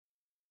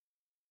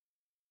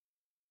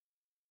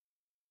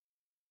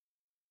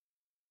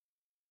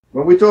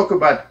When we talk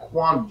about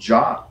quant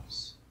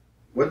jobs,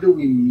 what do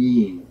we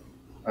mean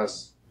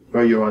as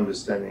per your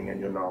understanding and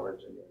your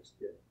knowledge and your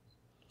experience?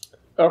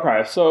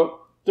 Okay,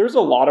 so there's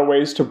a lot of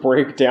ways to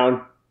break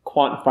down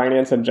quant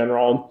finance in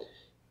general.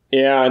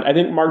 And I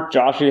think Mark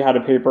Joshi had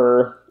a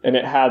paper and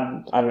it had,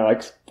 I don't know,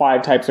 like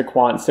 5 types of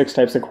quants, 6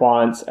 types of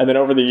quants. And then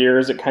over the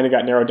years, it kind of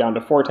got narrowed down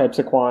to 4 types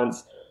of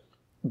quants.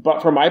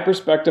 But from my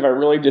perspective, I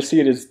really just see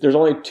it as there's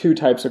only 2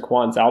 types of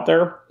quants out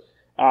there.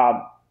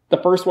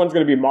 The first one's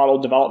going to be model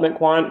development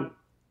quant.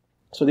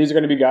 So these are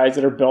going to be guys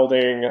that are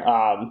building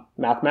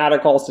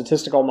mathematical,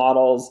 statistical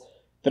models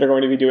that are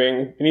going to be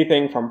doing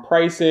anything from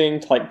pricing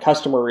to like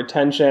customer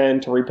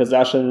retention to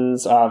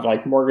repossessions of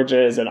like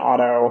mortgages and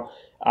auto,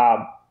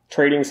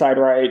 trading side,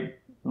 right,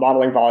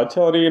 modeling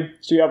volatility.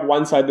 So you have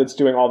one side that's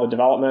doing all the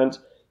development.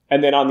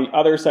 And then on the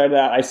other side of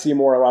that, I see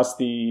more or less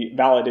the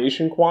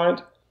validation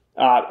quant.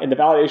 And the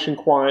validation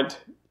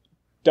quant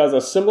does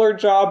a similar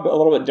job, but a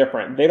little bit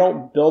different. They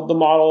don't build the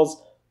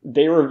models.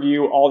 They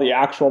review all the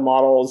actual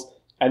models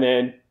and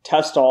then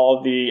test all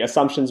of the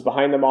assumptions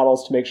behind the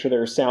models to make sure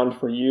they're sound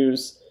for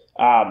use.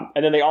 And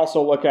then they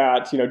also look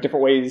at,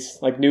 different ways,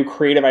 like new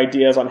creative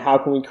ideas on how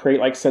can we create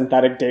like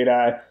synthetic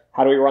data?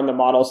 How do we run the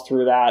models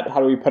through that?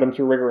 How do we put them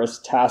through rigorous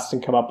tests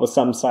and come up with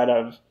some sort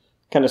of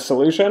kind of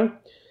solution?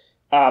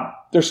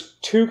 There's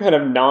 2 kind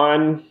of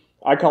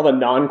I call them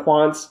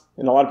non-quants,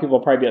 and a lot of people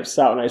will probably be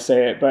upset when I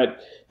say it, but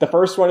the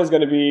first one is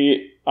going to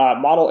be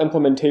model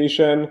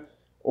implementation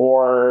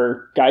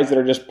or guys that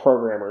are just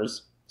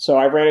programmers. So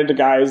I ran into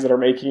guys that are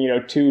making,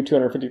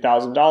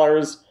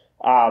 $250,000,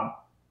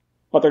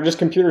 but they're just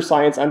computer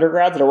science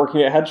undergrads that are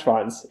working at hedge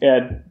funds,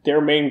 and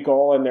their main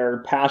goal and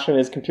their passion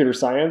is computer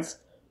science.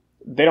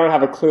 They don't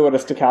have a clue what a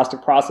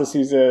stochastic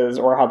processes is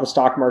or how the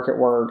stock market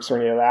works or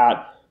any of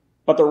that,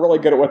 but they're really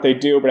good at what they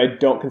do, but I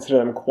don't consider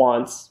them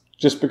quants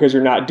just because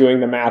you're not doing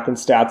the math and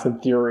stats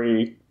and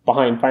theory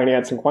behind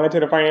finance and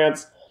quantitative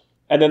finance.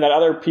 And then that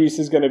other piece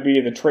is going to be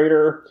the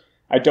trader.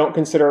 I don't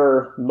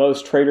consider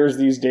most traders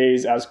these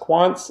days as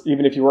quants,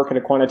 even if you work in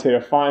a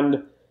quantitative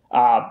fund.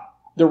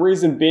 The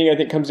reason being, I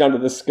think, comes down to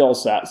the skill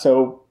set.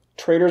 So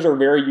traders are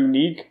very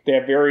unique. They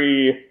have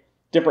very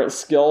different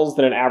skills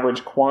than an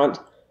average quant.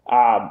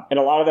 And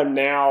a lot of them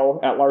now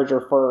at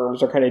larger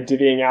firms are kind of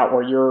divvying out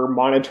where you're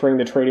monitoring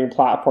the trading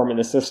platform and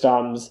the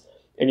systems,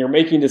 and you're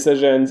making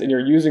decisions, and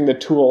you're using the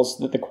tools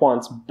that the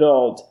quants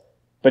built,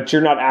 but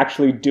you're not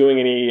actually doing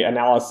any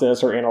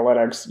analysis or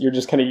analytics. You're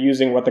just kind of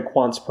using what the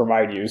quants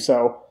provide you.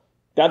 So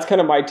that's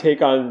kind of my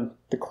take on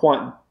the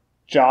quant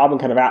job and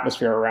kind of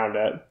atmosphere around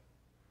it.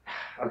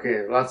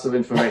 Okay, lots of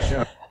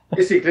information.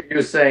 Basically,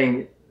 you're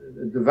saying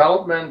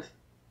development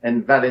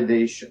and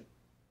validation.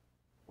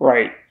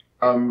 Right.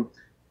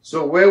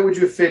 So where would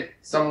you fit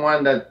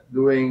someone that's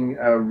doing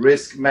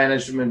risk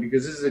management?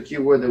 Because this is a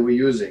keyword that we're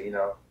using.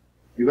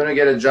 You're going to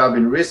get a job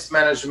in risk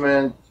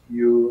management.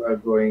 You are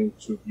going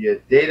to be a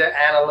data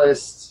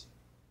analyst.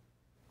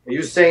 Are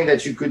you saying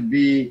that you could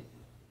be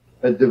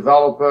a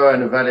developer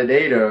and a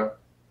validator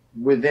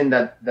within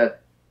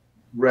that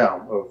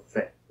realm of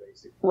things,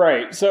 basically?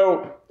 Right.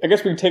 So I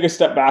guess we can take a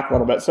step back a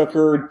little bit. So if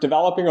you're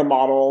developing a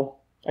model,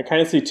 I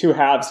kind of see 2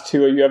 halves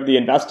to it. You have the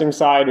investing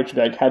side, which would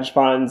be like hedge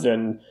funds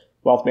and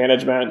wealth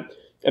management.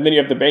 And then you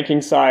have the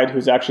banking side,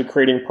 who's actually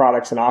creating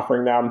products and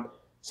offering them.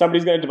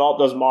 Somebody's going to develop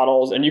those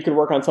models, and you could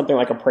work on something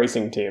like a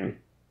pricing team.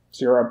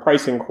 So you're a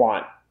pricing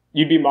quant.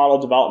 You'd be model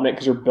development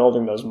because you're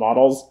building those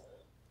models.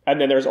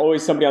 And then there's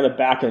always somebody on the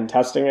back end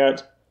testing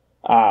it.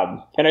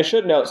 And I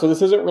should note, so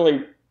this isn't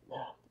really,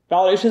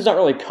 validation is not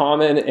really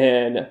common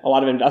in a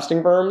lot of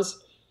investing firms.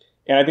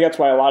 And I think that's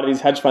why a lot of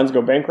these hedge funds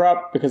go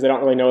bankrupt, because they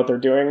don't really know what they're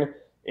doing.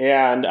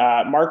 And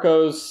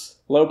Marcos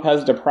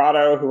Lopez de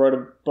Prado, who wrote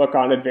a book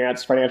on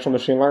advanced financial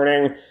machine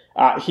learning,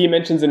 he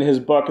mentions in his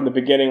book in the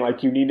beginning,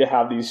 like, you need to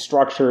have these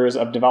structures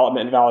of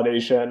development and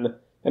validation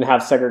and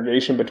have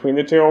segregation between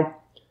the 2.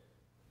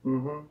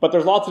 Mm-hmm. But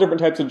there's lots of different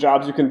types of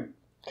jobs you can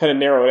kind of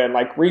narrow it in.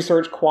 Like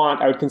research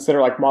quant, I would consider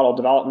like model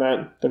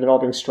development. They're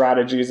developing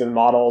strategies and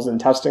models and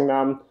testing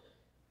them.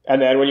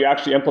 And then when you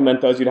actually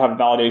implement those, you'd have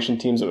validation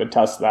teams that would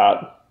test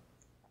that.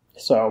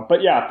 So,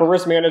 but yeah, for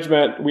risk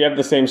management, we have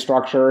the same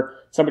structure.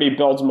 Somebody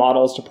builds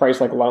models to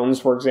price like loans,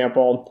 for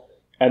example,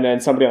 and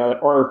then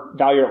or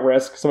value at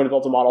risk, somebody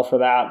builds a model for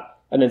that,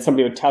 and then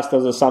somebody would test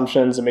those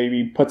assumptions and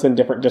maybe puts in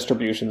different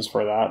distributions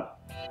for that.